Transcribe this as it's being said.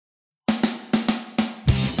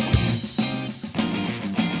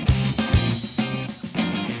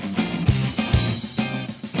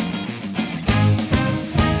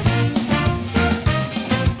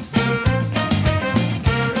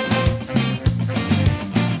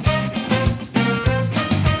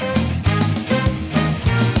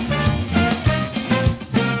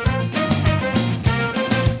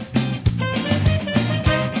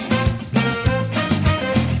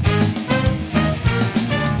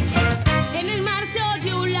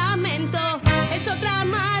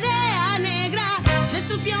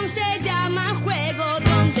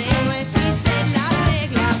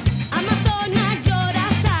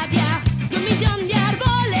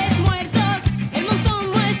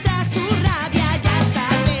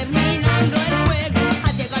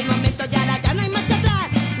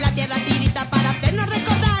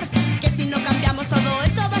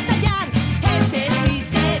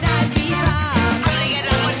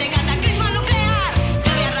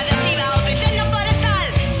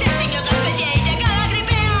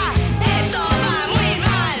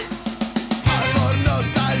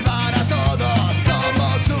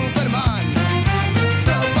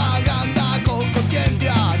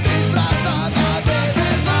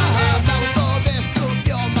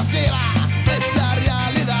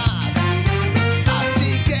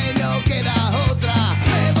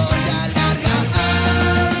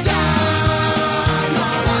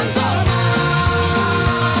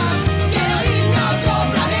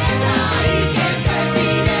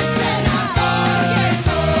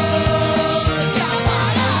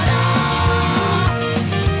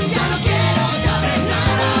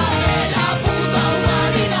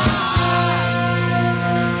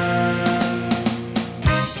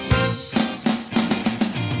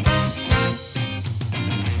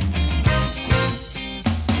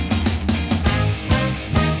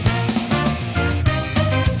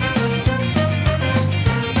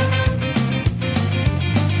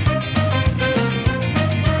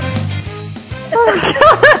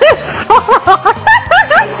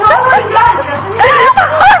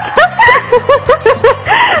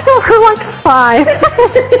5.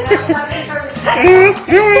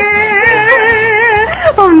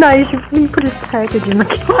 Oh nice, you put his package in the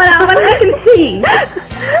camera. Hold on, what I can see.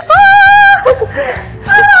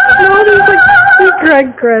 No, he's like, he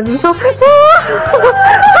grabs himself.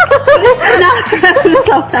 Not grab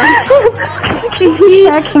himself down. He's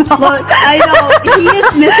backing off. Look, I know, he is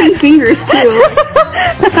missing fingers too.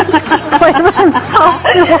 Wait for himself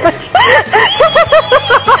too much.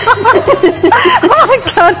 Oh my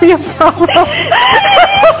god, the problem.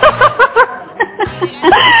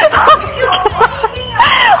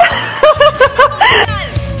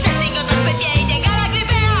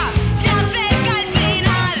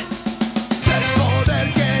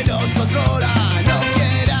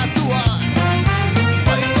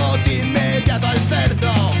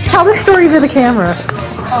 Tell the story to the camera.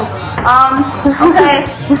 Okay.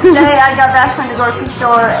 Today I got back from the grocery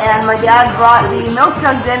store and my dad brought the milk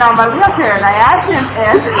jugs in on my wheelchair and I asked him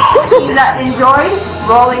if he enjoyed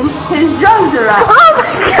rolling his jugs around. Oh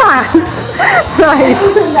my god! Nice.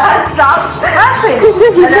 And I stopped laughing.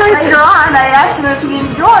 And then later on I asked him if he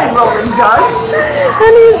enjoyed rolling jugs.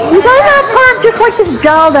 And you guys have parked just like this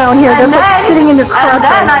gal down here that's like sitting in your car. And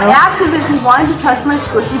then I asked him if he wanted to touch my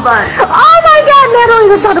squishy buns. Oh my god, Natalie,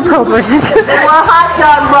 that's not appropriate. They were hot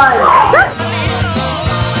dog buns.